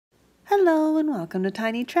Hello and welcome to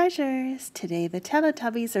Tiny Treasures. Today the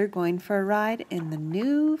Teletubbies are going for a ride in the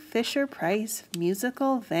new Fisher-Price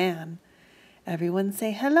musical van. Everyone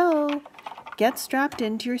say hello. Get strapped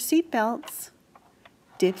into your seatbelts.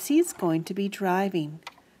 Dipsy's going to be driving.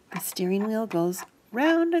 The steering wheel goes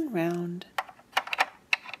round and round.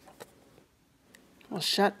 We'll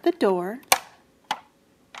shut the door.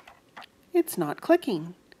 It's not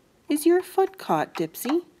clicking. Is your foot caught,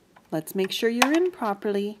 Dipsy? Let's make sure you're in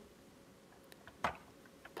properly.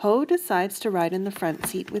 Po decides to ride in the front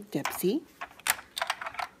seat with Dipsy.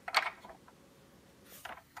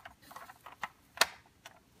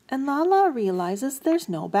 And Lala realizes there's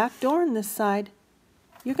no back door on this side.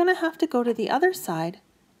 You're going to have to go to the other side.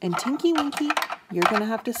 And Tinky Winky, you're going to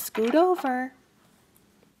have to scoot over.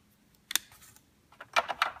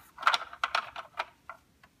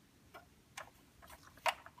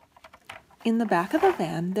 In the back of the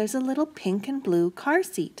van, there's a little pink and blue car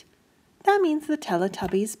seat. That means the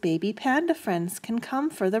Teletubbies' baby panda friends can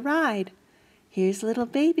come for the ride. Here's little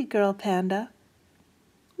baby girl panda.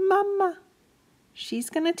 Mama.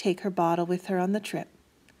 She's going to take her bottle with her on the trip.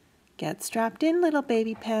 Get strapped in, little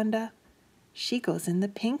baby panda. She goes in the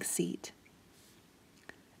pink seat.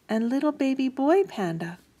 And little baby boy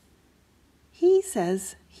panda. He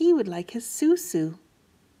says he would like his Susu,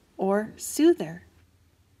 or soother.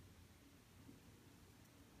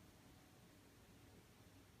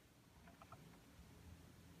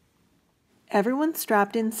 Everyone's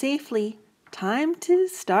strapped in safely. Time to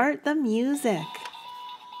start the music.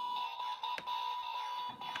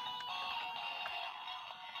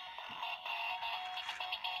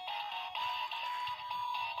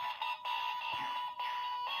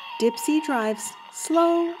 Dipsy drives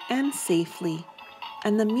slow and safely,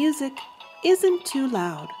 and the music isn't too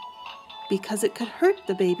loud because it could hurt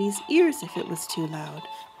the baby's ears if it was too loud.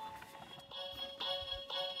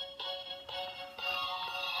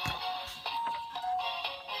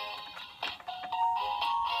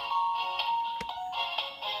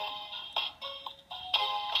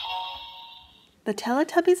 The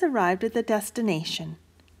Teletubbies arrived at the destination.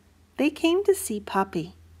 They came to see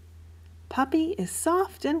Puppy. Puppy is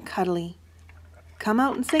soft and cuddly. Come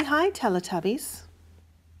out and say hi, Teletubbies.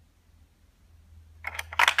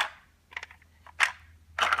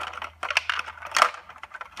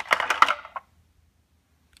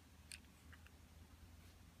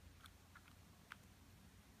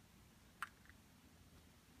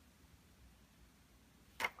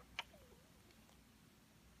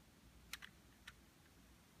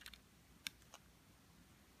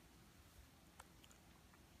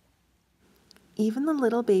 Even the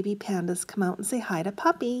little baby pandas come out and say hi to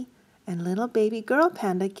Puppy, and little baby girl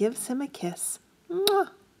panda gives him a kiss. Mwah!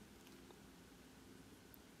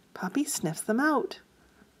 Puppy sniffs them out.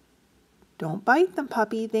 Don't bite them,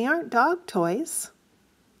 Puppy. They aren't dog toys.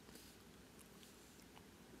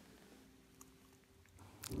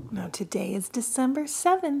 Now today is December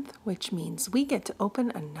 7th, which means we get to open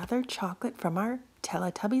another chocolate from our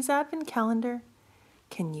Teletubbies Advent Calendar.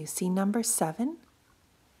 Can you see number 7?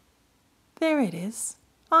 There it is,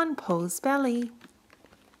 on Po's belly.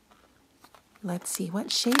 Let's see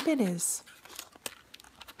what shape it is.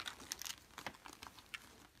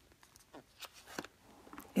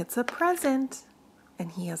 It's a present,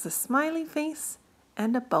 and he has a smiley face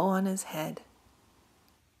and a bow on his head.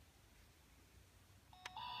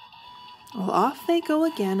 Well, off they go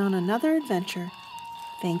again on another adventure.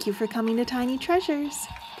 Thank you for coming to Tiny Treasures.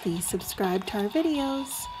 Please subscribe to our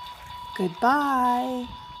videos. Goodbye.